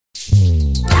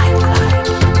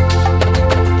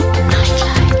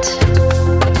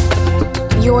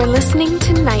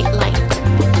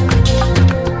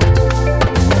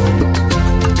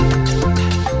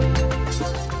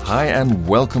and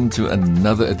welcome to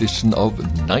another edition of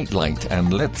Nightlight.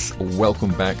 And let's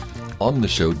welcome back on the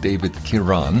show David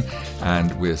Kiran,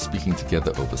 and we're speaking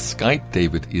together over Skype.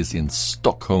 David is in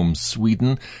Stockholm,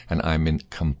 Sweden, and I'm in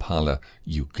Kampala,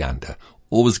 Uganda.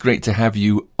 Always great to have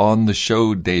you on the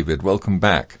show, David. Welcome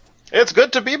back. It's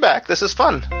good to be back. This is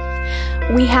fun.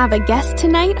 We have a guest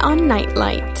tonight on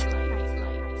Nightlight.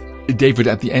 David,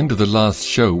 at the end of the last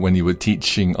show, when you were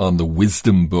teaching on the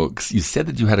wisdom books, you said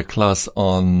that you had a class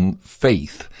on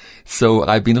faith. So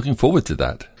I've been looking forward to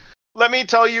that. Let me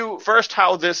tell you first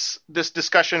how this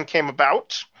discussion came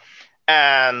about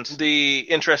and the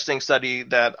interesting study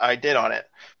that I did on it.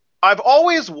 I've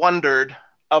always wondered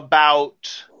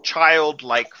about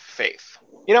childlike faith.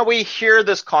 You know, we hear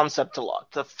this concept a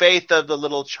lot, the faith of the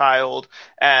little child,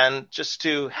 and just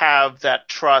to have that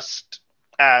trust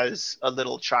as a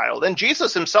little child. And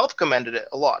Jesus himself commended it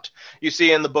a lot. You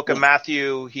see in the book of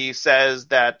Matthew, he says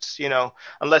that, you know,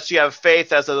 unless you have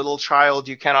faith as a little child,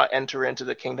 you cannot enter into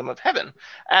the kingdom of heaven.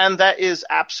 And that is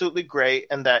absolutely great,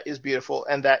 and that is beautiful,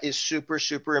 and that is super,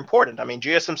 super important. I mean,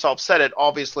 Jesus himself said it.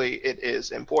 Obviously, it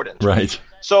is important. Right.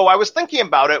 So I was thinking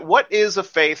about it. What is a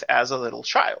faith as a little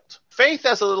child? Faith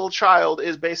as a little child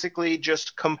is basically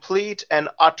just complete and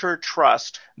utter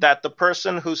trust that the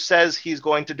person who says he's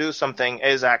going to do something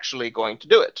is actually going to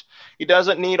do it. He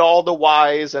doesn't need all the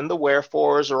whys and the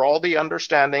wherefores or all the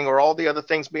understanding or all the other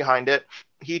things behind it.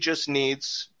 He just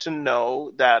needs to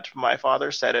know that my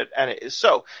Father said it and it is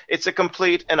so. It's a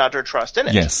complete and utter trust in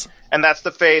it. Yes. And that's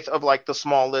the faith of like the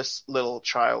smallest little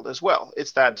child as well.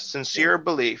 It's that sincere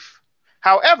belief.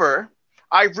 However,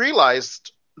 I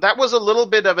realized that was a little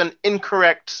bit of an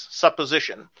incorrect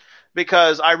supposition,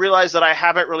 because I realized that I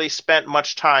haven't really spent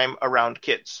much time around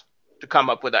kids to come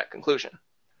up with that conclusion.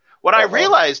 What I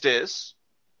realized is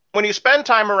when you spend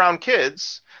time around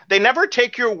kids, they never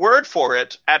take your word for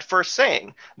it at first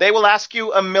saying. They will ask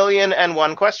you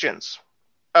 1,000,001 questions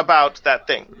about that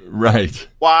thing. Right.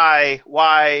 Why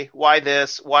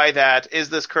this? Why that? Is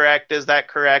this correct? Is that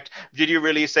correct? Did you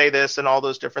really say this? And all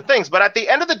those different things. But at the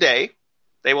end of the day,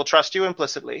 they will trust you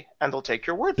implicitly, and they'll take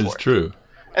your word for it. It's true.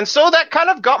 And so that kind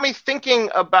of got me thinking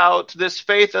about this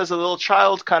faith as a little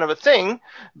child kind of a thing,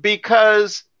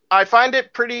 because I find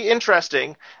it pretty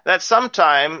interesting that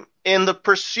sometime in the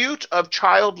pursuit of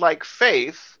childlike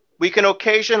faith, we can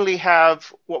occasionally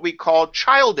have what we call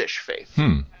childish faith.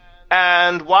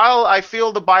 And while I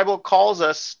feel the Bible calls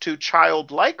us to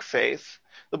childlike faith,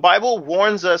 the Bible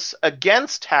warns us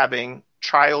against having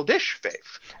childish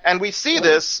faith. And we see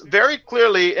this very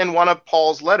clearly in one of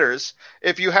Paul's letters.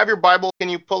 If you have your Bible, can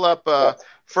you pull up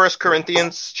 1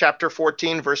 Corinthians chapter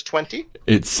 14, verse 20?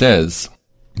 It says,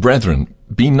 "Brethren,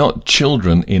 be not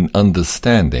children in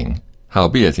understanding,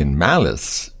 howbeit in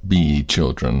malice be ye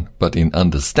children, but in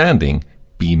understanding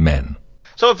be men."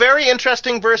 So a very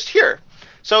interesting verse here.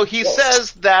 So he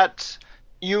says that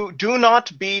you do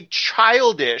not be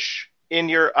childish in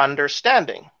your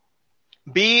understanding.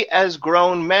 Be as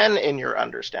grown men in your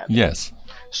understanding. Yes.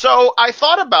 So I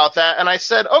thought about that and I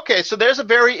said, okay, so there's a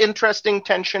very interesting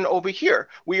tension over here.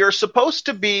 We are supposed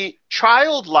to be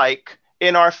childlike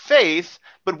in our faith,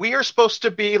 but we are supposed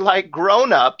to be like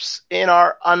grown-ups in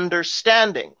our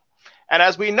understanding. And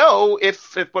as we know,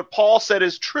 if what Paul said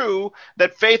is true,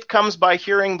 that faith comes by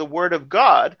hearing the word of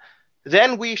God,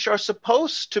 then we are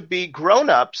supposed to be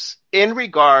grown-ups in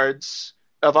regards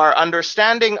of our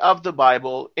understanding of the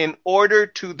Bible in order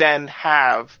to then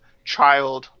have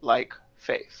childlike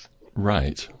faith.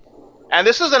 Right. And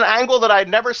this is an angle that I'd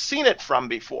never seen it from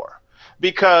before,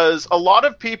 because a lot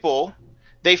of people,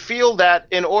 they feel that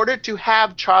in order to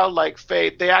have childlike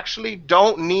faith, they actually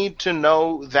don't need to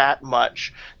know that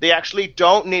much. They actually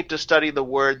don't need to study the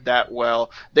word that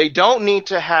well. They don't need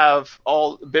to have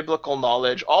all biblical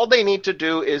knowledge. All they need to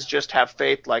do is just have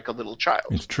faith like a little child.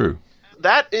 It's true.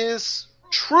 That is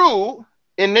true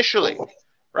initially,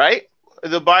 right?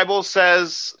 The Bible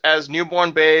says, as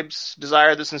newborn babes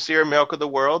desire the sincere milk of the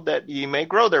world, that ye may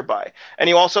grow thereby. And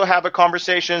you also have a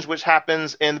conversation which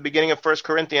happens in the beginning of 1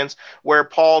 Corinthians, where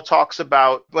Paul talks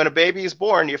about when a baby is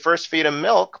born, you first feed them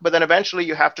milk, but then eventually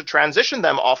you have to transition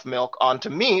them off milk onto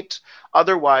meat.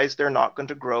 Otherwise, they're not going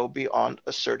to grow beyond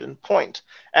a certain point.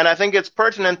 And I think it's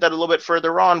pertinent that a little bit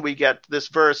further on, we get this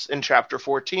verse in chapter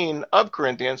 14 of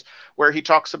Corinthians, where he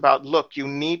talks about, look, you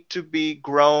need to be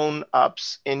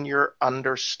grown-ups in your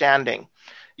understanding.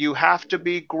 You have to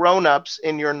be grown-ups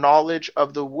in your knowledge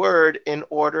of the word in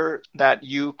order that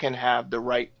you can have the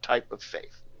right type of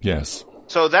faith. Yes.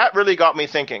 So that really got me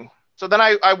thinking. So then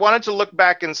I wanted to look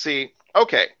back and see,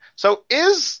 okay, so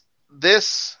is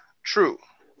this true?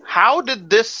 How did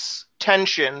this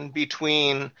tension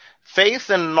between faith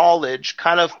and knowledge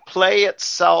kind of play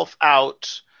itself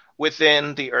out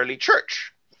within the early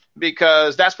church.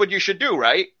 Because that's what you should do,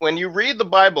 right? When you read the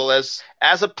Bible, as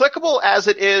applicable as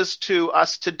it is to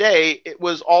us today, it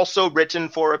was also written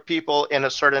for a people in a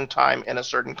certain time, in a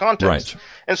certain context. Right.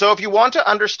 And so if you want to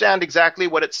understand exactly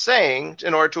what it's saying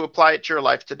in order to apply it to your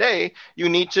life today, you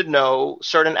need to know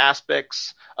certain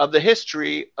aspects of the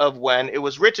history of when it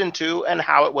was written to and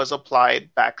how it was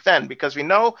applied back then. Because we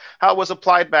know how it was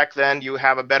applied back then, you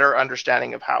have a better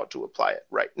understanding of how to apply it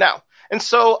right now. And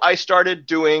so I started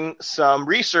doing some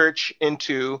research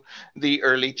into the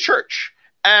early church.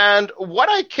 And what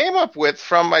I came up with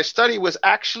from my study was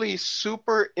actually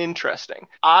super interesting.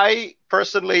 I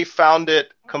personally found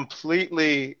it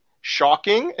completely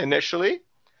shocking initially.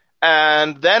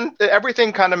 And then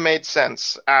everything kind of made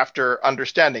sense after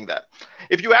understanding that.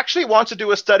 If you actually want to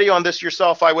do a study on this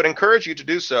yourself, I would encourage you to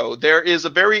do so. There is a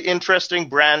very interesting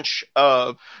branch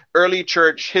of early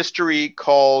church history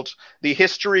called the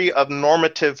history of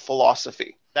normative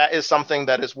philosophy. That is something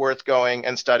that is worth going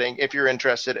and studying if you're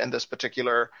interested in this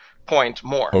particular point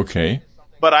more. Okay.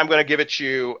 But I'm going to give it to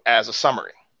you as a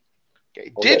summary.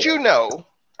 Okay. Did you know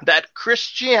that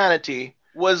Christianity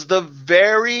was the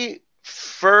very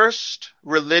first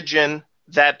religion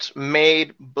that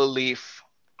made belief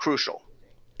crucial?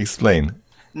 Explain.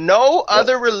 No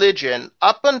other religion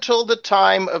up until the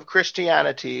time of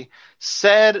Christianity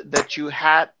said that you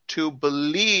had to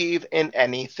believe in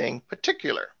anything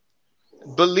particular.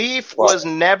 Belief was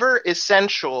never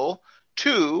essential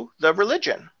to the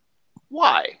religion.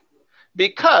 Why?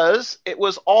 Because it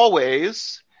was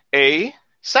always a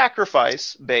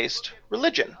sacrifice-based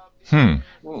religion.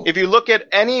 If you look at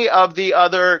any of the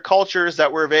other cultures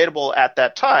that were available at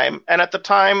that time, and at the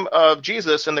time of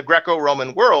Jesus in the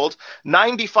Greco-Roman world,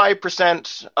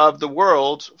 95% of the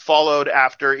world followed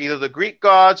after either the Greek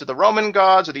gods or the Roman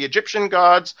gods or the Egyptian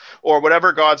gods or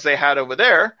whatever gods they had over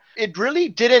there. It really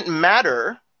didn't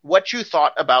matter what you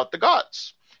thought about the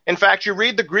gods. In fact, you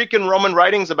read the Greek and Roman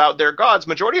writings about their gods,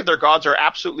 majority of their gods are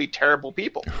absolutely terrible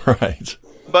people. Right.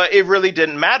 But it really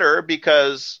didn't matter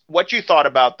because what you thought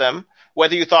about them,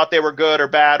 whether you thought they were good or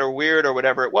bad or weird or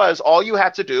whatever it was, all you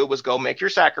had to do was go make your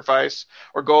sacrifice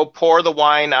or go pour the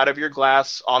wine out of your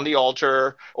glass on the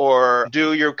altar or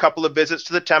do your couple of visits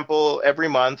to the temple every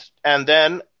month. And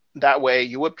then that way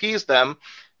you appeased them.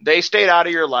 They stayed out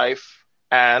of your life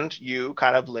and you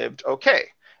kind of lived okay.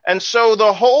 And so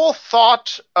the whole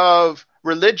thought of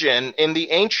religion in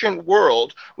the ancient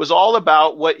world was all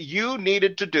about what you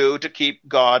needed to do to keep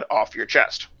God off your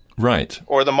chest. Right.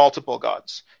 Or the multiple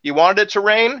gods. You wanted it to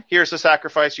rain, here's the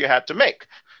sacrifice you had to make.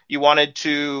 You wanted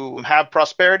to have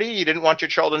prosperity, you didn't want your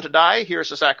children to die, here's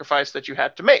the sacrifice that you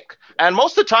had to make. And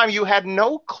most of the time you had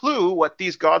no clue what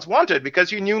these gods wanted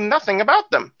because you knew nothing about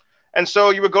them. And so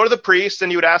you would go to the priest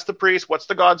and you would ask the priest, what's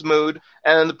the god's mood?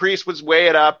 And the priest would weigh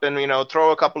it up and,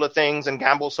 throw a couple of things and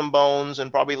gamble some bones and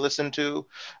probably listen to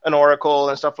an oracle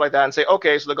and stuff like that and say,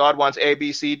 okay, so the god wants A,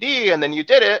 B, C, D. And then you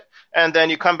did it. And then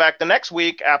you come back the next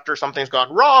week after something's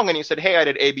gone wrong and you said, hey, I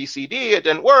did A, B, C, D. It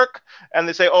didn't work. And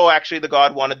they say, oh, actually, the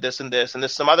god wanted this and this. And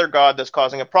there's some other god that's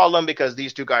causing a problem because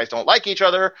these two guys don't like each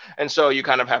other. And so you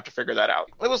kind of have to figure that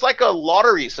out. It was like a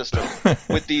lottery system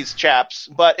with these chaps,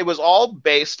 but it was all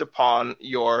based upon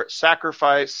your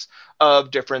sacrifice of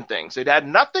different things. It had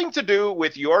nothing to do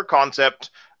with your concept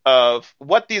of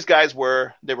what these guys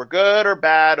were. They were good or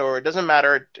bad, or it doesn't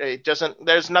matter.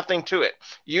 There's nothing to it.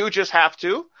 You just have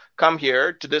to come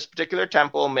here to this particular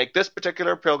temple, make this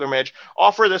particular pilgrimage,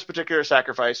 offer this particular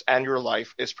sacrifice, and your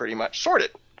life is pretty much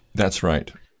sorted. That's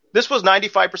right. This was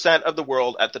 95% of the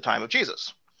world at the time of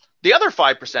Jesus. The other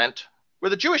 5% were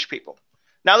the Jewish people.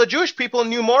 Now, the Jewish people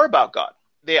knew more about God.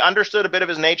 They understood a bit of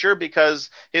his nature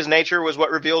because his nature was what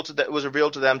was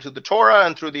revealed to them through the Torah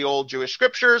and through the old Jewish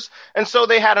scriptures. And so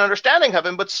they had an understanding of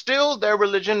him, but still their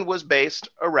religion was based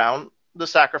around the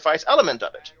sacrifice element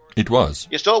of it. It was.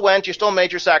 You still went, you still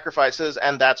made your sacrifices,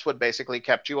 and that's what basically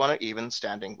kept you on an even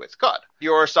standing with God.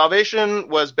 Your salvation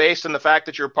was based on the fact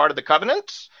that you're part of the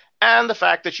covenant and the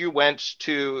fact that you went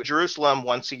to Jerusalem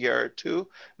once a year to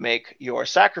make your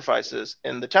sacrifices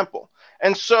in the temple.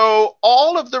 And so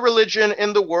all of the religion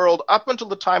in the world up until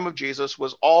the time of Jesus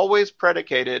was always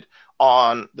predicated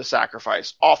on the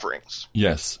sacrifice offerings.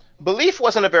 Yes. Belief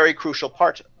wasn't a very crucial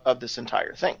part of this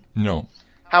entire thing. No.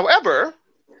 However,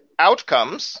 out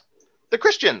comes the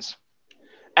Christians.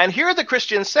 And here the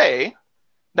Christians say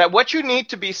that what you need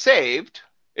to be saved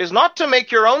is not to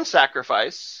make your own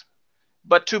sacrifice,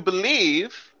 but to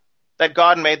believe that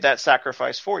God made that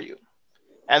sacrifice for you.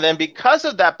 And then because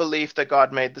of that belief that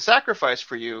God made the sacrifice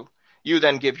for you, you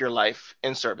then give your life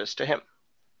in service to him.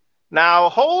 Now,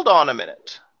 hold on a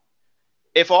minute.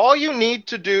 If all you need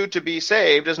to do to be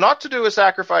saved is not to do a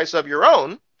sacrifice of your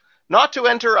own, not to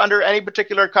enter under any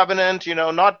particular covenant,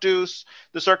 not do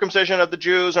the circumcision of the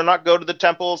Jews or not go to the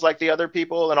temples like the other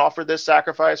people and offer this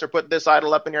sacrifice or put this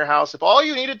idol up in your house, if all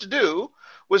you needed to do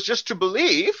was just to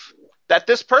believe that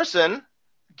this person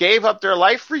gave up their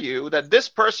life for you, that this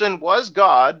person was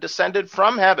God, descended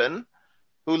from heaven,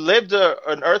 who lived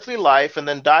an earthly life and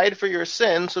then died for your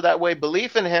sins, so that way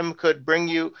belief in him could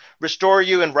restore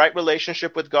you in right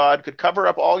relationship with God, could cover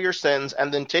up all your sins,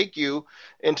 and then take you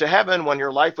into heaven when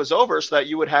your life was over so that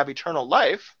you would have eternal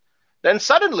life, then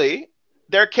suddenly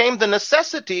there came the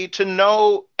necessity to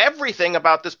know everything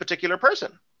about this particular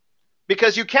person.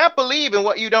 Because you can't believe in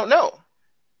what you don't know.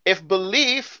 If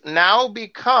belief now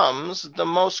becomes the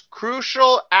most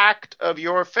crucial act of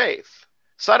your faith,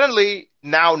 suddenly,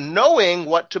 now knowing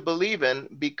what to believe in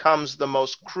becomes the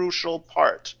most crucial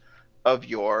part of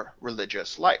your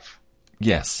religious life.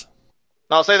 Yes.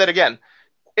 Now, I'll say that again.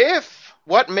 If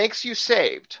what makes you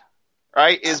saved,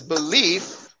 right, is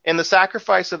belief in the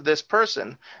sacrifice of this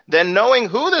person, then knowing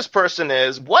who this person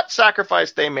is, what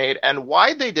sacrifice they made, and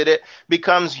why they did it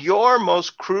becomes your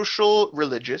most crucial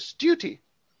religious duty.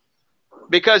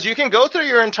 Because you can go through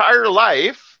your entire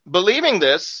life believing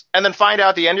this, and then find out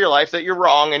at the end of your life that you're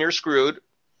wrong and you're screwed.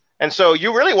 And so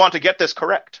you really want to get this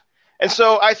correct. And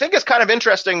so I think it's kind of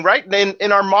interesting, right?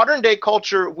 In our modern day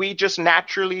culture, we just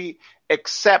naturally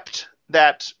accept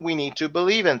that we need to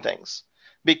believe in things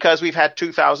because we've had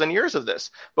 2,000 years of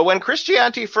this. But when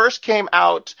Christianity first came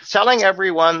out telling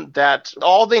everyone that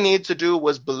all they need to do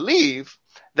was believe,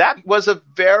 that was a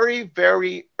very,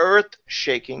 very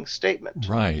earth-shaking statement.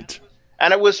 Right.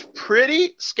 And it was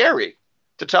pretty scary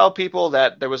to tell people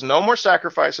that there was no more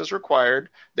sacrifices required.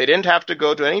 They didn't have to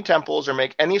go to any temples or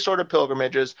make any sort of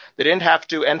pilgrimages. They didn't have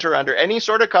to enter under any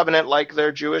sort of covenant like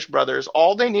their Jewish brothers.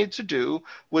 All they needed to do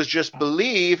was just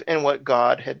believe in what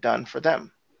God had done for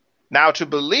them. Now, to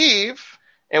believe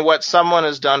in what someone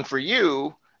has done for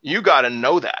you, you got to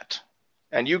know that.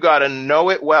 And you got to know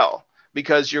it well,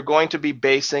 because you're going to be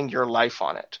basing your life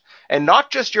on it. And not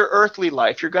just your earthly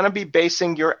life, you're going to be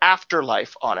basing your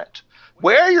afterlife on it.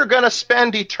 Where you're going to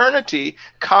spend eternity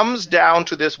comes down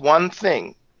to this one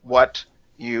thing, what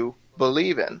you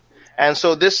believe in. And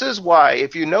so this is why,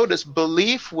 if you notice,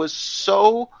 belief was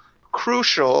so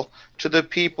crucial to the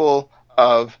people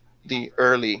of the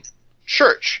early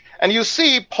church. And you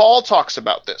see, Paul talks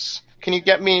about this. Can you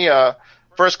get me 1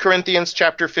 Corinthians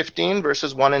chapter 15,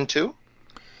 verses 1 and 2?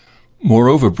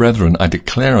 Moreover, brethren, I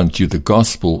declare unto you the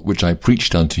gospel which I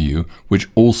preached unto you, which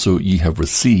also ye have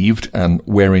received, and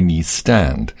wherein ye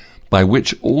stand, by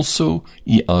which also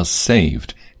ye are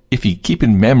saved, if ye keep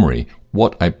in memory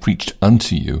what I preached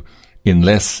unto you,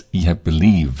 unless ye have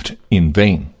believed in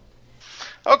vain.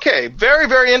 Okay, very,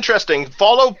 very interesting.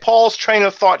 Follow Paul's train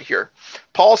of thought here.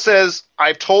 Paul says,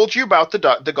 I've told you about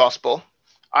the gospel.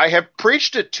 I have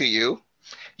preached it to you.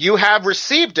 You have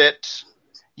received it.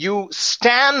 You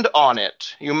stand on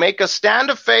it. You make a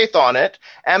stand of faith on it.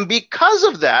 And because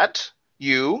of that,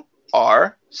 you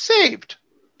are saved.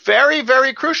 Very,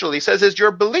 very crucial. He says is your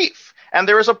belief. And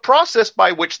there is a process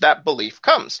by which that belief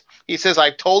comes. He says, I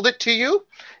told it to you.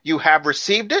 You have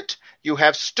received it. You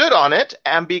have stood on it.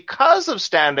 And because of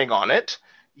standing on it,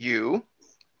 you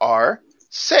are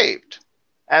saved.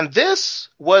 And this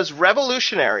was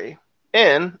revolutionary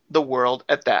in the world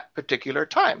at that particular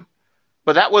time.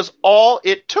 But that was all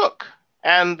it took.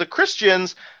 And the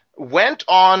Christians went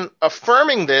on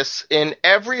affirming this in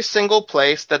every single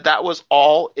place that was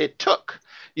all it took.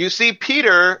 You see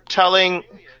Peter telling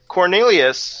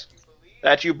Cornelius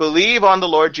that you believe on the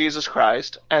Lord Jesus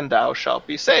Christ and thou shalt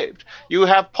be saved. You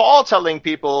have Paul telling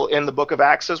people in the book of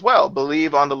Acts as well,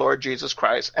 believe on the Lord Jesus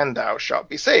Christ and thou shalt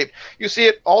be saved. You see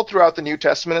it all throughout the New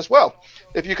Testament as well.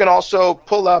 If you can also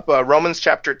pull up Romans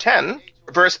chapter 10,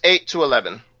 verse 8 to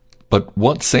 11. But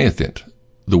what saith it?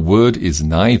 The word is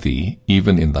nigh thee,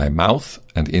 even in thy mouth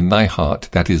and in thy heart.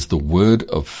 That is the word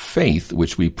of faith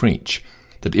which we preach.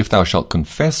 That if thou shalt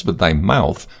confess with thy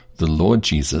mouth the Lord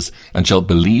Jesus, and shalt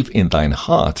believe in thine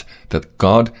heart that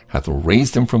God hath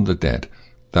raised him from the dead,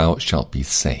 thou shalt be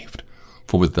saved.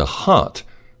 For with the heart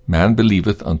man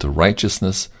believeth unto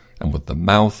righteousness, and with the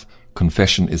mouth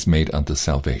confession is made unto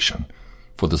salvation.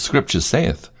 For the Scripture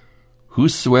saith,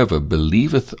 Whosoever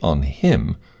believeth on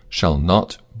him shall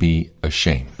not be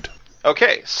ashamed.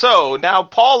 Okay, so now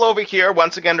Paul over here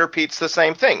once again repeats the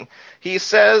same thing. He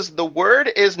says, the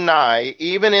word is nigh,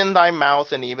 even in thy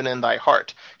mouth and even in thy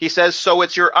heart. He says, so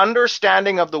it's your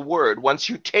understanding of the word. Once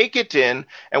you take it in,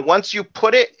 and once you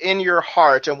put it in your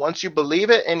heart, and once you believe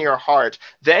it in your heart,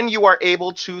 then you are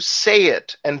able to say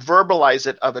it and verbalize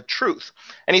it of a truth.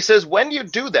 And he says, when you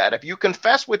do that, if you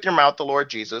confess with your mouth the Lord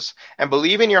Jesus, and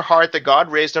believe in your heart that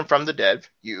God raised him from the dead,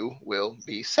 you will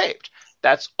be saved.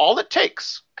 That's all it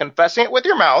takes, confessing it with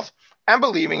your mouth and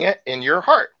believing it in your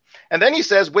heart. And then he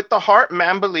says, with the heart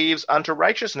man believes unto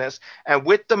righteousness, and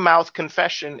with the mouth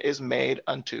confession is made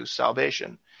unto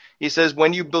salvation. He says,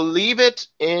 when you believe it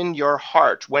in your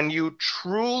heart, when you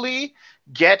truly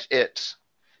get it,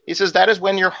 he says, that is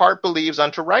when your heart believes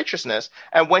unto righteousness.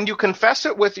 And when you confess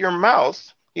it with your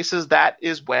mouth, he says, that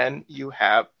is when you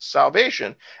have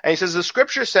salvation. And he says, the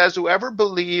scripture says, whoever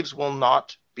believes will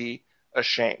not be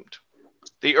ashamed.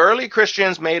 The early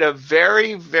Christians made a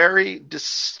very, very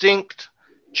distinct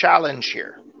challenge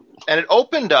here. And it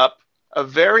opened up a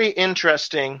very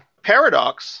interesting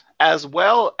paradox as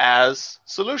well as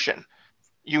solution.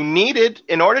 You needed,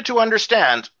 in order to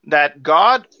understand that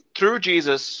God, through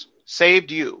Jesus,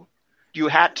 saved you, you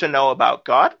had to know about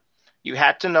God, you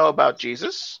had to know about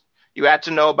Jesus, you had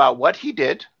to know about what he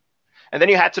did, and then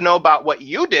you had to know about what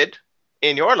you did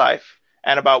in your life,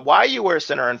 and about why you were a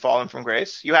sinner and fallen from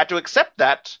grace. You had to accept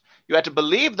that. You had to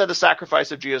believe that the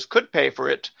sacrifice of Jesus could pay for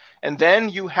it. And then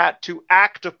you had to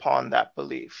act upon that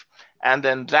belief. And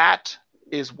then that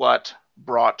is what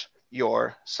brought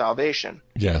your salvation.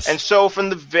 Yes. And so from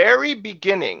the very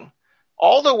beginning,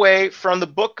 all the way from the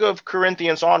book of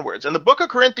Corinthians onwards, and the book of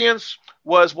Corinthians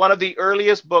was one of the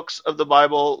earliest books of the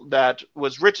Bible that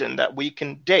was written that we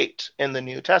can date in the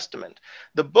New Testament.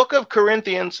 The book of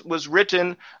Corinthians was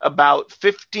written about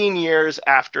 15 years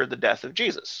after the death of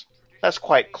Jesus. That's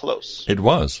quite close. It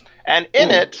was. And in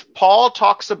it, Paul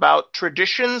talks about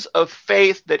traditions of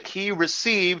faith that he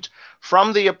received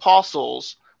from the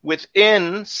apostles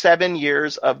within 7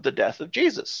 years of the death of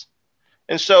Jesus.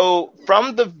 And so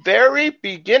from the very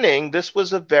beginning, this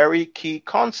was a very key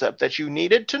concept that you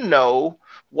needed to know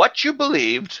what you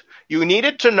believed, you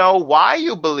needed to know why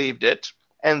you believed it,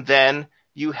 and then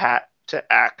you had to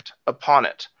act upon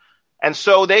it. And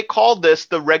so they called this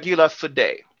the regula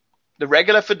fidei. The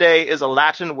regula fidei is a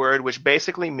Latin word which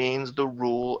basically means the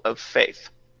rule of faith.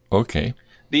 Okay.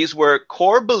 These were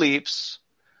core beliefs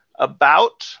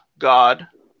about God,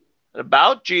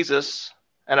 about Jesus,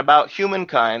 and about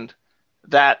humankind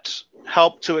that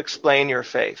help to explain your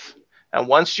faith. And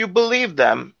once you believed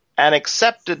them and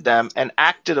accepted them and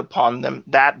acted upon them,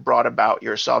 that brought about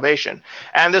your salvation.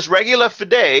 And this regula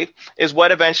fidei is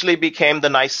what eventually became the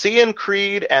Nicene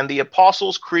Creed and the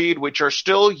Apostles' Creed, which are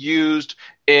still used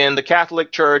in the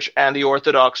Catholic Church and the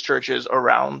Orthodox churches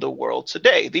around the world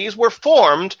today. These were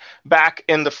formed back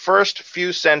in the first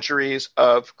few centuries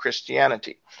of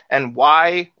Christianity. And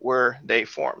why were they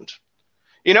formed?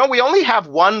 You know, we only have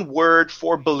one word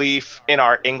for belief in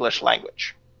our English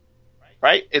language,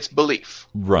 right? It's belief.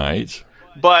 Right.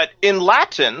 But in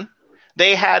Latin,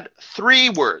 they had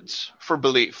 3 words for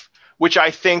belief, which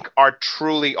I think are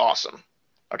truly awesome.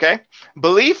 Okay?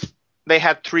 Belief, they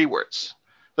had 3 words.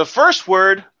 The first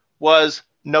word was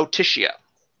notitia.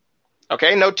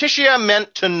 Okay? Notitia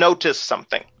meant to notice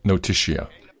something. Notitia.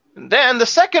 And then the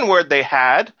second word they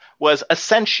had was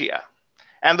essentia.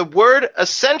 And the word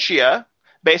essentia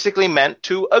basically meant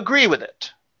to agree with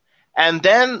it. And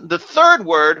then the third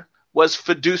word was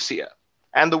fiducia.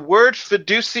 And the word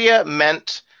fiducia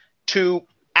meant to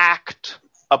act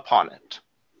upon it.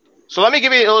 So let me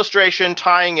give you an illustration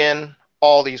tying in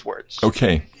all these words.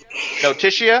 Okay.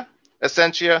 Notitia,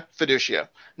 essentia, fiducia.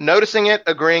 Noticing it,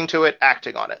 agreeing to it,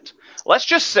 acting on it. Let's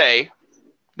just say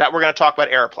that we're going to talk about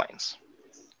airplanes.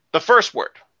 The first word,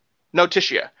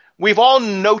 notitia. We've all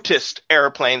noticed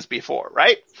airplanes before,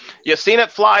 right? You've seen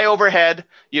it fly overhead.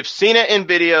 You've seen it in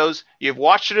videos. You've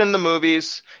watched it in the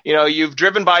movies. You know, you've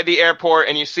driven by the airport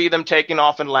and you see them taking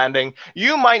off and landing.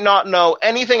 You might not know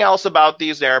anything else about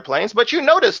these airplanes, but you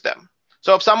notice them.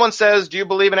 So if someone says, do you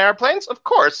believe in airplanes? Of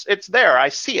course, it's there. I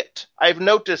see it. I've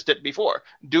noticed it before.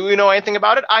 Do you know anything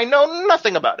about it? I know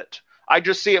nothing about it. I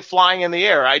just see it flying in the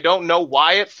air. I don't know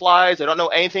why it flies. I don't know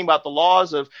anything about the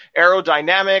laws of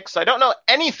aerodynamics. I don't know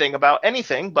anything about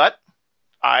anything, but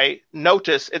I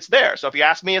notice it's there. So if you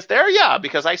ask me it's there, yeah,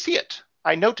 because I see it.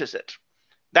 I notice it.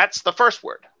 That's the first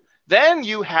word. Then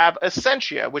you have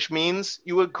essentia, which means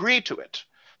you agree to it.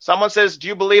 Someone says, do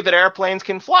you believe that airplanes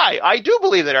can fly? I do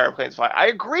believe that airplanes fly. I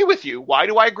agree with you. Why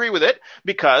do I agree with it?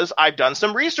 Because I've done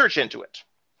some research into it.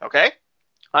 Okay?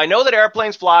 I know that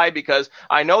airplanes fly because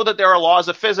I know that there are laws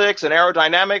of physics and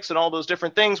aerodynamics and all those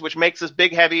different things, which makes this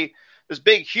big, heavy this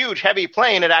big, huge, heavy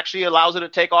plane, it actually allows it to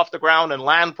take off the ground and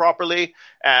land properly,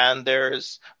 and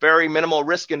there's very minimal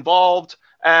risk involved.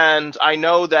 And I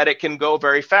know that it can go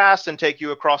very fast and take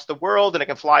you across the world, and it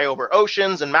can fly over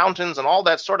oceans and mountains and all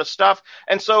that sort of stuff.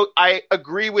 And so I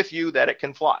agree with you that it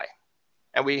can fly.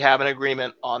 And we have an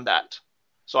agreement on that.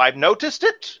 So I've noticed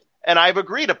it, and I've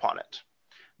agreed upon it.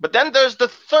 But then there's the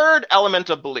third element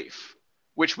of belief,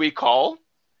 which we call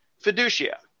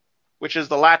fiducia, which is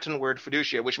the Latin word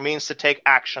fiducia, which means to take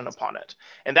action upon it.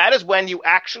 And that is when you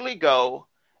actually go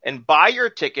and buy your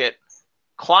ticket,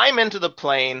 climb into the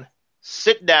plane,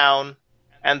 sit down,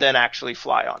 and then actually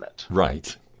fly on it.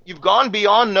 Right. You've gone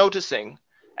beyond noticing,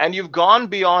 and you've gone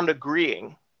beyond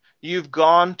agreeing. You've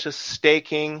gone to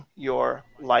staking your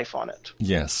life on it.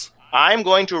 Yes. I'm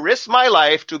going to risk my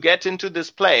life to get into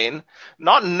this plane,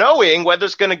 not knowing whether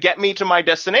it's going to get me to my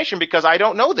destination because I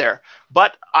don't know there.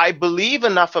 But I believe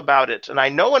enough about it, and I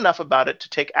know enough about it to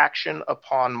take action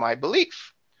upon my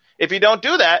belief. If you don't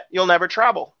do that, you'll never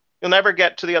travel. You'll never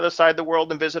get to the other side of the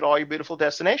world and visit all your beautiful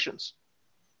destinations,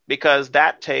 because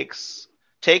that takes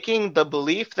taking the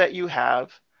belief that you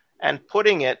have and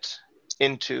putting it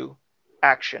into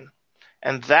action.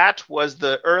 And that was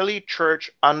the early church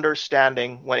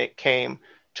understanding when it came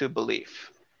to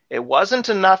belief. It wasn't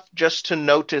enough just to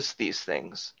notice these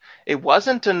things. It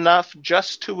wasn't enough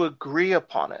just to agree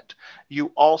upon it.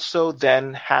 You also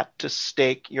then had to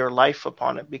stake your life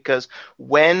upon it, because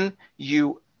when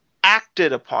you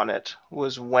acted upon it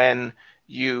was when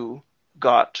you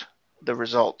got the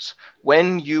results.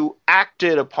 When you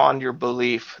acted upon your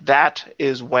belief, that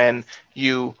is when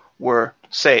you were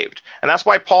saved. And that's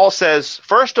why Paul says,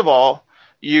 first of all,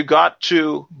 you got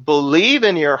to believe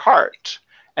in your heart,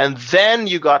 and then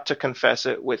you got to confess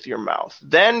it with your mouth.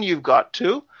 Then you've got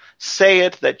to say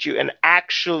it and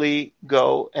actually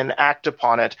go and act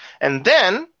upon it. And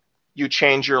then you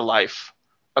change your life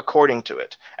according to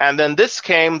it. And then this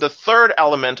came the third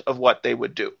element of what they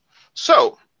would do.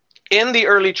 So in the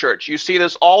early church, you see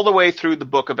this all the way through the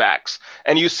book of Acts.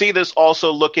 And you see this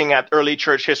also looking at early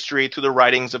church history through the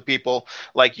writings of people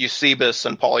like Eusebius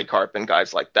and Polycarp and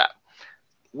guys like that.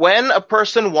 When a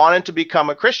person wanted to become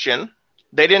a Christian,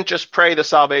 they didn't just pray the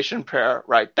salvation prayer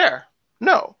right there.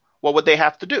 No. What would they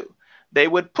have to do? They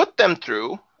would put them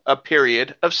through a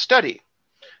period of study.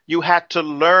 You had to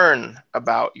learn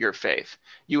about your faith.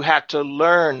 You had to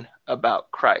learn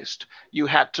about Christ. You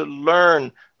had to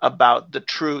learn about the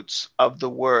truths of the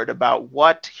word, about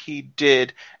what he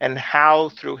did and how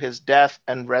through his death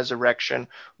and resurrection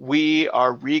we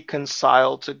are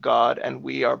reconciled to God and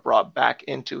we are brought back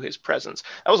into his presence.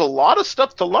 That was a lot of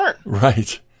stuff to learn.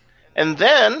 Right. And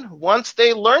then once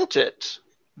they learned it,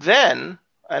 then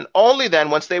and only then,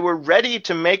 once they were ready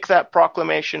to make that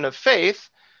proclamation of faith,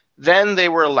 then they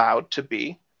were allowed to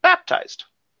be baptized.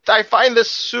 I find this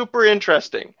super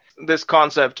interesting, this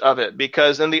concept of it,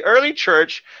 because in the early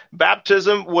church,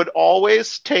 baptism would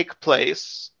always take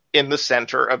place in the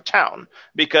center of town,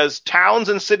 because towns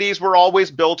and cities were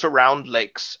always built around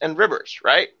lakes and rivers,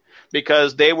 right?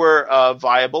 Because they were a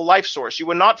viable life source. You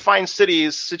would not find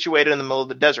cities situated in the middle of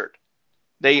the desert.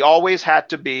 They always had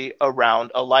to be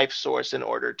around a life source in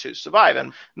order to survive.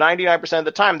 And 99% of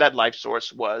the time, that life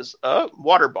source was a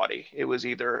water body. It was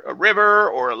either a river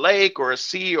or a lake or a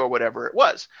sea or whatever it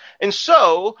was. And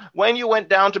so when you went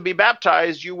down to be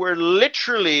baptized, you were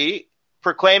literally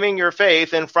proclaiming your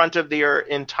faith in front of the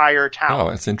entire town. Oh,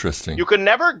 that's interesting. You could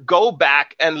never go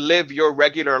back and live your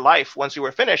regular life once you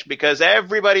were finished, because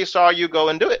everybody saw you go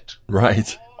and do it.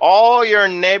 Right. All your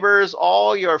neighbors,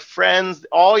 all your friends,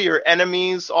 all your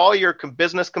enemies, all your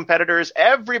business competitors,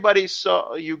 everybody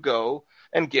saw you go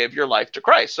and give your life to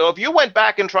Christ. So if you went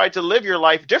back and tried to live your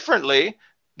life differently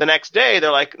the next day,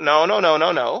 they're like,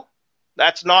 no.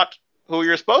 That's not who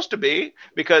you're supposed to be,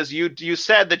 because you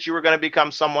said that you were going to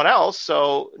become someone else,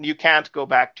 so you can't go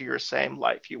back to your same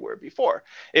life you were before.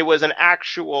 It was an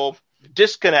actual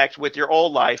disconnect with your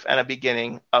old life and a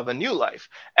beginning of a new life.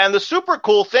 And the super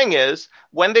cool thing is,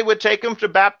 when they would take them to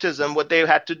baptism, what they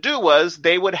had to do was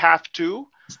they would have to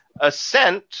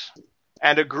assent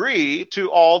and agree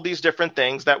to all these different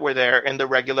things that were there in the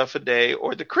regula fidei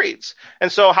or the creeds.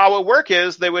 And so how it worked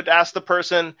is they would ask the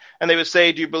person and they would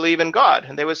say, do you believe in God?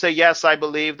 And they would say, yes, I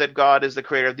believe that God is the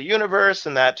creator of the universe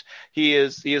and that he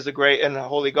is the great and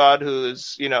holy God who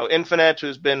is, infinite,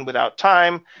 who's been without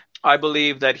time. I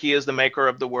believe that he is the maker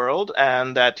of the world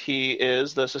and that he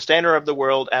is the sustainer of the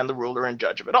world and the ruler and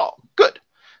judge of it all. Good.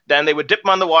 Then they would dip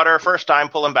them on the water first time,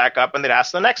 pull them back up, and they'd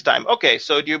ask the next time, okay,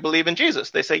 so do you believe in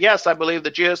Jesus? They say, yes, I believe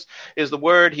that Jesus is the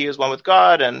Word. He is one with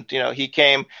God, and he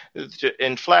came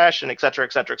in flesh, and et cetera,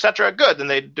 et cetera, et cetera. Good. Then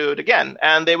they'd do it again.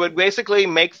 And they would basically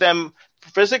make them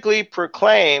physically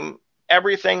proclaim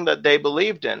everything that they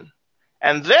believed in.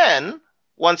 And then,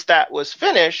 once that was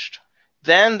finished,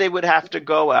 then they would have to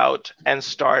go out and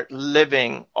start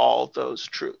living all those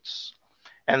truths.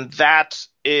 And that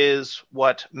is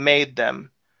what made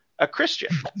them a Christian.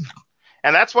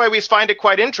 And that's why we find it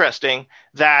quite interesting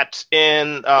that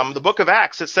in the book of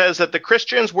Acts, it says that the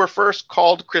Christians were first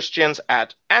called Christians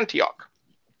at Antioch.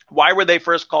 Why were they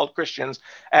first called Christians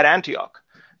at Antioch?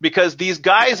 Because these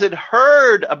guys had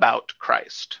heard about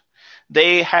Christ.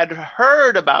 They had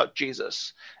heard about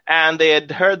Jesus, and they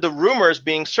had heard the rumors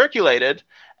being circulated.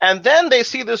 And then they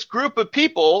see this group of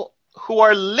people who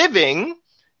are living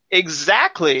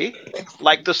exactly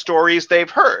like the stories they've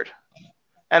heard.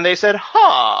 And they said,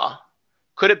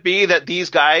 could it be that these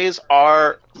guys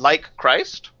are like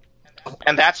Christ?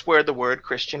 And that's where the word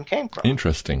Christian came from.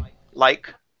 Interesting.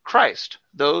 Like Christ,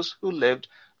 those who lived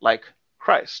like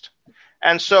Christ.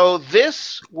 And so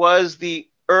this was the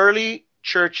early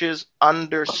church's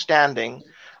understanding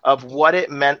of what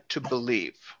it meant to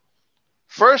believe.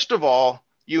 First of all,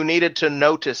 you needed to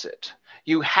notice it.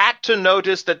 You had to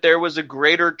notice that there was a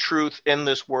greater truth in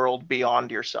this world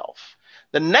beyond yourself.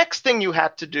 The next thing you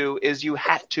had to do is you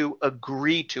had to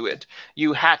agree to it.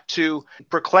 You had to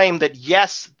proclaim that,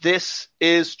 yes, this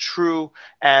is true,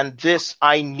 and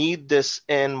I need this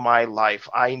in my life.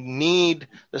 I need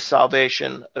the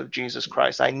salvation of Jesus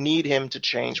Christ. I need him to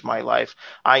change my life.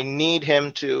 I need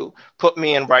him to put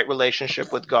me in right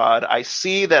relationship with God. I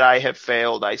see that I have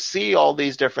failed. I see all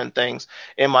these different things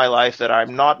in my life that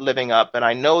I'm not living up, and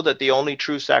I know that the only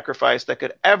true sacrifice that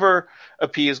could ever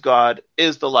appease God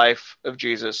is the life of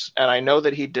Jesus. And I know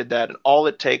that he did that, and all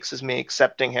it takes is me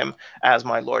accepting him as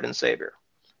my Lord and Savior.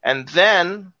 And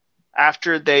then,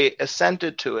 after they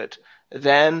assented to it,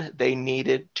 then they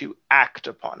needed to act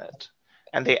upon it.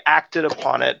 And they acted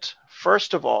upon it,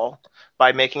 first of all,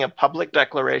 by making a public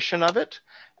declaration of it,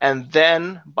 and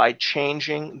then by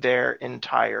changing their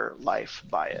entire life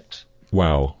by it.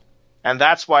 Wow. And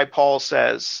that's why Paul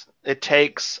says it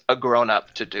takes a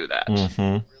grown-up to do that.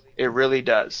 Mm-hmm. It really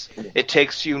does. It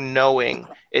takes you knowing,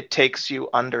 it takes you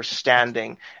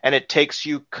understanding, and it takes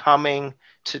you coming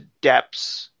to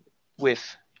depths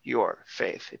with your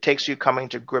faith. It takes you coming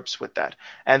to grips with that.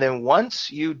 And then once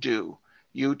you do,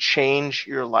 you change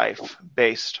your life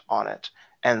based on it.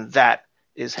 And that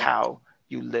is how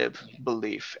you live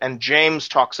belief. And James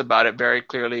talks about it very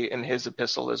clearly in his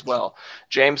epistle as well.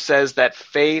 James says that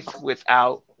faith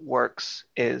without works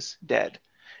is dead.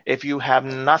 If you have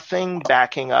nothing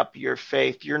backing up your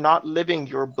faith, you're not living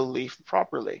your belief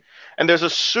properly. And there's a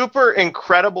super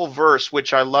incredible verse,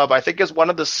 which I love. I think is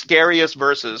one of the scariest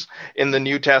verses in the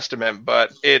New Testament,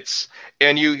 but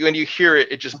when you hear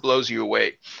it, it just blows you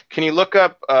away. Can you look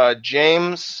up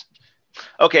James?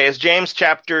 Okay, it's James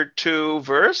chapter 2,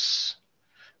 verse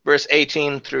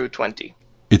 18 through 20.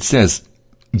 It says,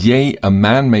 "Yea, a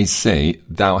man may say,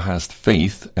 Thou hast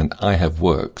faith, and I have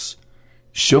works.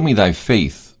 Show me thy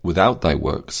faith without thy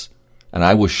works, and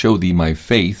I will show thee my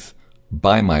faith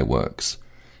by my works.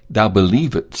 Thou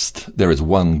believest there is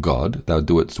one God, thou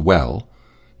doest well.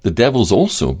 The devils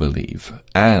also believe,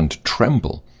 and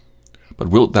tremble. But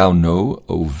wilt thou know,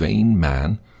 O vain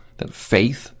man, that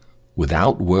faith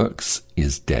without works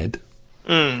is dead?"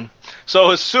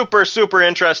 So it's super, super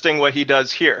interesting what he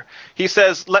does here. He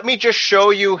says, let me just show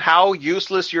you how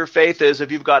useless your faith is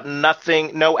if you've got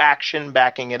nothing, no action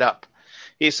backing it up.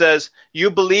 He says, you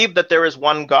believe that there is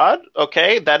one God,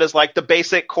 okay? That is like the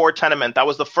basic core tenement. That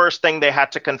was the first thing they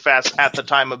had to confess at the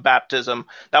time of baptism.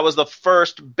 That was the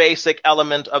first basic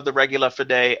element of the Regula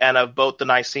Fidei and of both the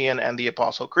Nicene and the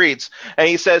Apostle Creeds. And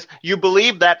he says, you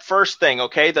believe that first thing,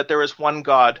 okay? That there is one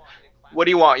God. What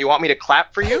do you want? You want me to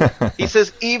clap for you? He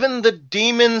says, even the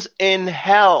demons in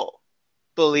hell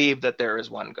believe that there is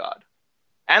one God.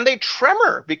 And they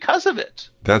tremor because of it.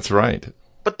 That's right.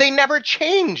 But they never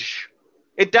change.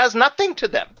 It does nothing to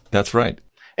them. That's right.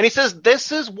 And he says,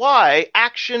 this is why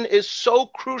action is so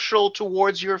crucial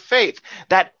towards your faith,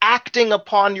 that acting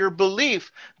upon your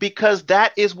belief, because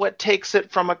that is what takes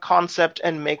it from a concept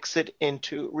and makes it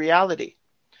into reality.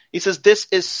 He says, this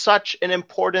is such an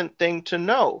important thing to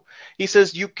know. He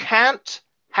says, you can't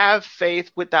have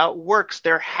faith without works.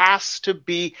 There has to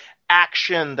be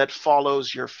action that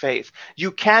follows your faith.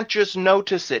 You can't just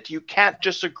notice it. You can't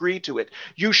just agree to it.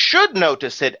 You should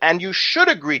notice it and you should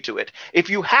agree to it. If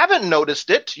you haven't noticed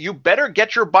it, you better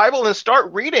get your Bible and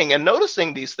start reading and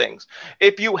noticing these things.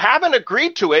 If you haven't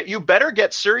agreed to it, you better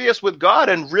get serious with God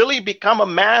and really become a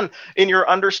man in your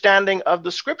understanding of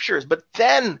the scriptures. But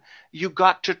then you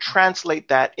got to translate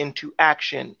that into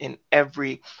action in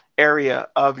every area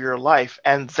of your life.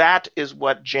 And that is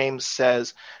what James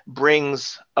says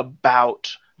brings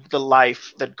about the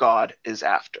life that God is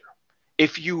after.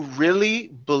 If you really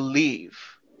believe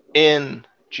in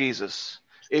Jesus,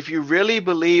 if you really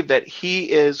believe that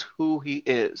he is who he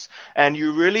is, and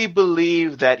you really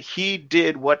believe that he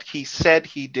did what he said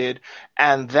he did,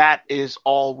 and that is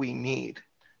all we need,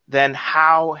 then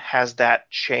how has that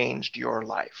changed your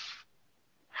life?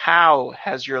 How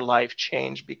has your life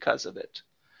changed because of it?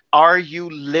 Are you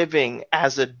living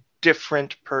as a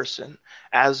different person,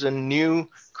 as a new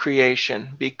creation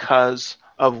because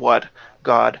of what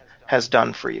God has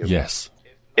done for you? Yes.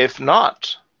 If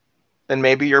not, then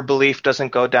maybe your belief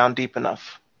doesn't go down deep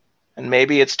enough. And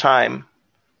maybe it's time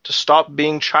to stop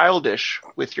being childish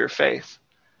with your faith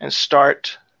and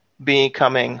start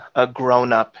becoming a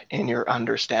grown-up in your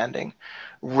understanding,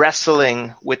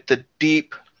 wrestling with the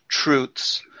deep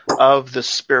truths of the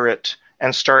Spirit,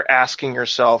 and start asking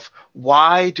yourself,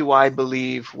 why do I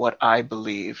believe what I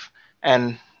believe?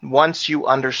 And once you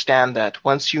understand that,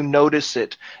 once you notice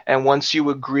it, and once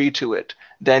you agree to it,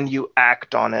 then you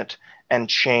act on it and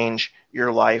change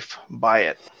your life by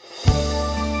it.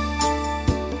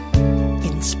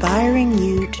 Inspiring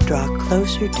you to draw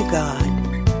closer to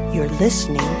God. You're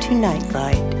listening to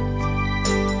Nightlight.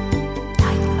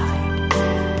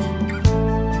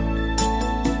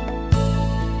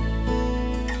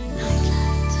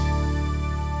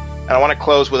 And I want to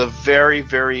close with a very,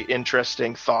 very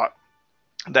interesting thought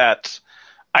that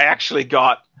I actually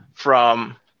got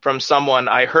from someone.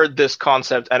 I heard this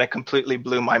concept and it completely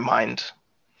blew my mind.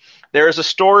 There is a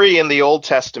story in the Old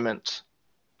Testament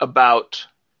about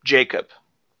Jacob.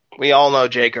 We all know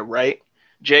Jacob, right?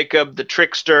 Jacob the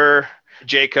trickster,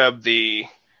 Jacob the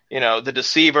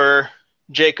deceiver,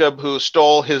 Jacob who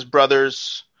stole his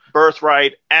brother's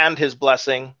birthright and his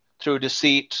blessing through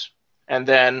deceit, and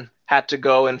then had to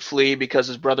go and flee because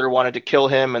his brother wanted to kill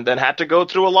him, and then had to go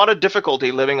through a lot of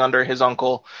difficulty living under his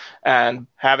uncle and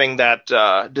having that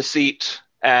deceit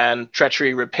and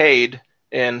treachery repaid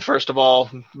in, first of all,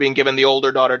 being given the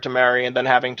older daughter to marry and then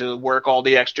having to work all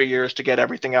the extra years to get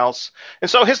everything else.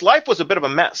 And so his life was a bit of a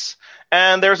mess.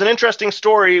 And there's an interesting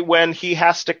story when he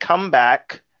has to come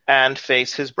back and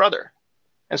face his brother.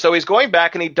 And so he's going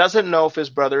back and he doesn't know if his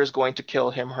brother is going to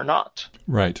kill him or not.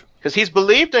 Right. Because he's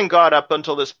believed in God up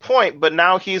until this point, but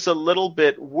now he's a little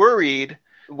bit worried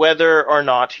whether or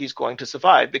not he's going to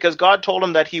survive. Because God told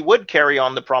him that he would carry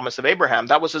on the promise of Abraham.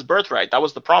 That was his birthright. That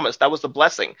was the promise. That was the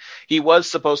blessing. He was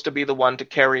supposed to be the one to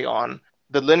carry on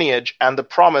the lineage and the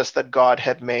promise that God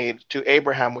had made to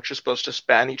Abraham, which was supposed to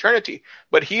span eternity.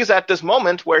 But he's at this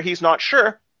moment where he's not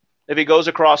sure if he goes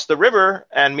across the river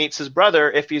and meets his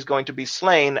brother, if he's going to be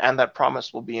slain and that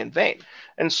promise will be in vain.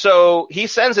 And so he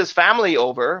sends his family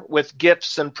over with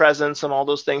gifts and presents and all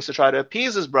those things to try to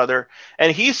appease his brother.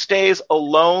 And he stays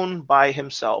alone by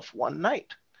himself one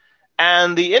night.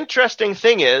 And the interesting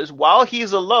thing is, while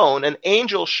he's alone, an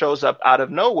angel shows up out of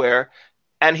nowhere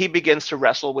and he begins to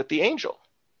wrestle with the angel.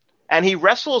 And he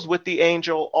wrestles with the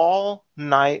angel all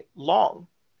night long.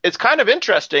 It's kind of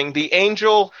interesting. The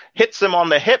angel hits him on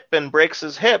the hip and breaks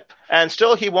his hip, and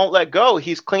still he won't let go.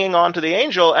 He's clinging on to the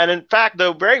angel. And in fact,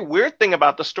 the very weird thing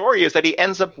about the story is that he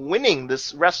ends up winning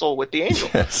this wrestle with the angel.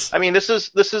 Yes. I mean, this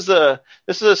is a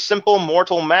simple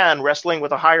mortal man wrestling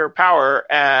with a higher power,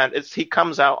 and he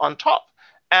comes out on top.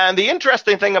 And the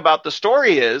interesting thing about the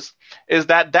story is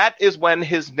that is when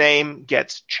his name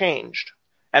gets changed.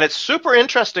 And it's super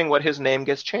interesting what his name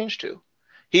gets changed to.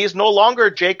 He is no longer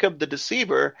Jacob the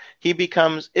deceiver. He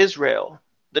becomes Israel,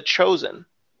 the chosen.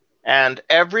 And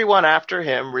everyone after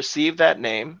him received that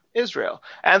name, Israel.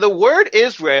 And the word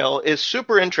Israel is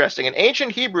super interesting. In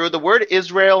ancient Hebrew, the word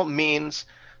Israel means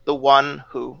the one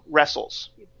who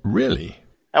wrestles. Really?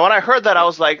 And when I heard that, I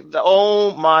was like,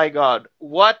 oh my God,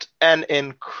 what an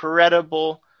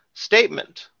incredible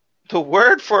statement. The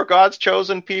word for God's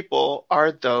chosen people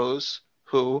are those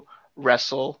who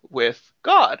wrestle with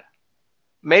God.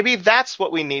 Maybe that's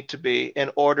what we need to be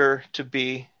in order to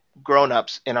be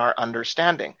grown-ups in our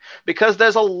understanding, because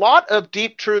there's a lot of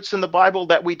deep truths in the Bible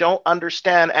that we don't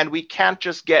understand, and we can't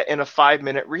just get in a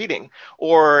 5-minute reading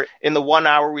or in the 1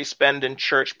 hour we spend in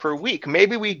church per week.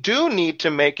 Maybe we do need to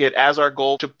make it as our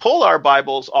goal to pull our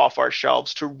Bibles off our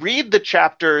shelves, to read the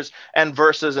chapters and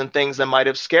verses and things that might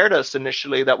have scared us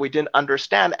initially that we didn't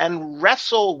understand, and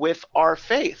wrestle with our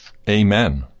faith.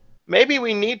 Amen. Maybe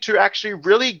we need to actually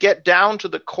really get down to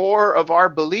the core of our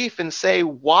belief and say,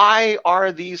 why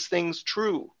are these things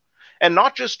true? And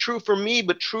not just true for me,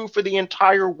 but true for the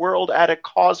entire world at a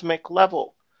cosmic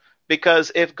level.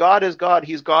 Because if God is God,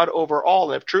 he's God over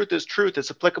all. And if truth is truth,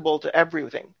 it's applicable to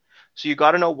everything. So you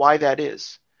got to know why that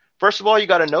is. First of all, you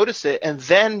got to notice it, and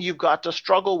then you've got to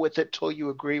struggle with it till you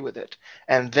agree with it.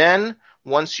 And then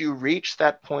once you reach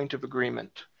that point of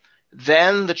agreement,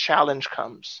 then the challenge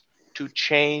comes to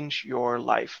change your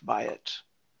life by it,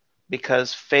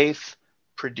 because faith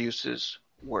produces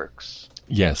works.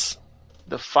 Yes.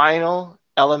 The final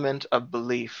element of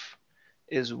belief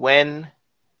is when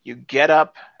you get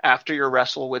up after your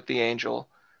wrestle with the angel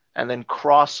and then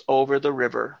cross over the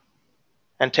river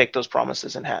and take those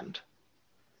promises in hand.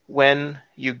 When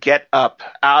you get up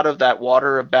out of that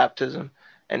water of baptism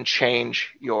and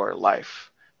change your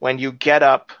life. When you get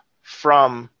up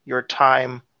from your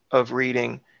time of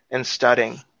reading and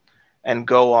studying and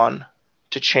go on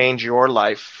to change your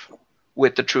life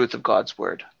with the truth of God's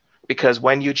word. Because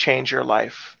when you change your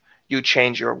life, you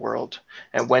change your world.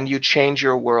 And when you change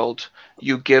your world,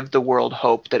 you give the world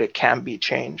hope that it can be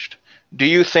changed. Do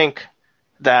you think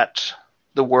that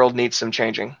the world needs some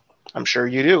changing? I'm sure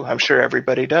you do. I'm sure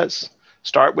everybody does.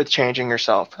 Start with changing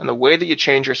yourself. And the way that you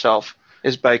change yourself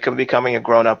is by becoming a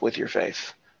grown-up with your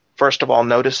faith. First of all,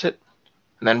 notice it,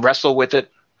 and then wrestle with it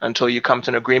until you come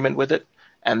to an agreement with it,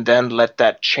 and then let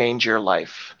that change your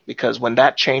life. Because when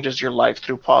that changes your life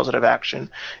through positive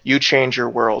action, you change your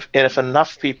world. And if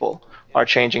enough people are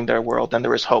changing their world, then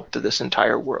there is hope that this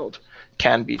entire world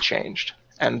can be changed.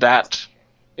 And that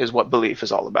is what belief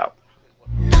is all about.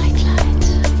 Nightlight.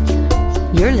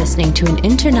 You're listening to an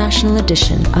international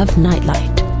edition of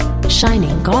Nightlight,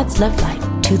 shining God's love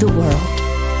light to the world.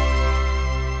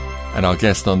 And our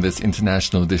guest on this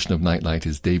international edition of Nightlight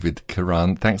is David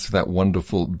Kiran. Thanks for that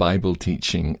wonderful Bible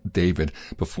teaching, David.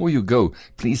 Before you go,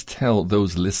 please tell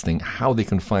those listening how they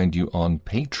can find you on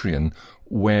Patreon,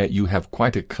 where you have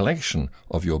quite a collection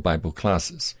of your Bible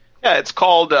classes. Yeah, it's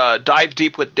called Dive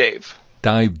Deep with Dave.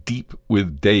 Dive Deep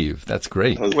with Dave. That's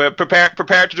great. We're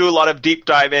prepared to do a lot of deep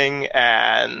diving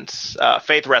and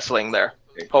faith wrestling there.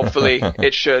 Hopefully,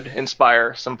 it should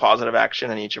inspire some positive action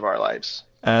in each of our lives.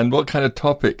 And what kind of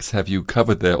topics have you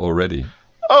covered there already?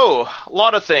 Oh, a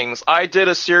lot of things. I did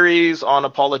a series on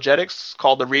apologetics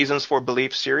called the Reasons for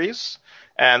Belief series.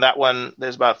 And that one,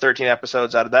 there's about 13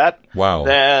 episodes out of that. Wow.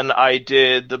 Then I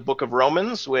did the book of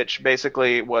Romans, which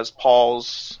basically was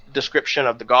Paul's description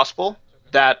of the gospel.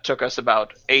 That took us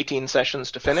about 18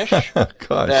 sessions to finish.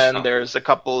 Gosh. Then there's a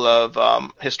couple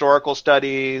of historical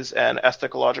studies and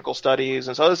eschatological studies.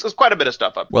 And so there's quite a bit of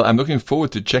stuff up. Well, I'm looking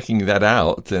forward to checking that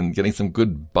out and getting some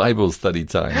good Bible study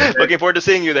time. Looking forward to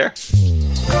seeing you there.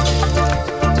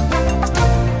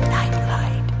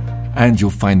 And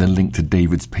you'll find a link to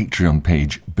David's Patreon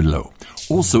page below.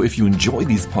 Also, if you enjoy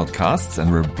these podcasts and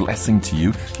we're a blessing to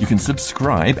you, you can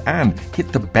subscribe and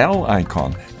hit the bell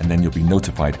icon, and then you'll be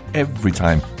notified every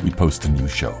time we post a new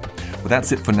show. Well,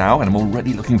 that's it for now, and I'm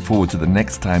already looking forward to the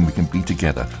next time we can be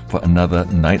together for another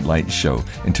Nightlight show.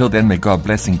 Until then, may God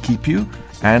bless and keep you,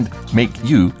 and make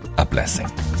you a blessing.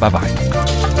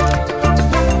 Bye-bye.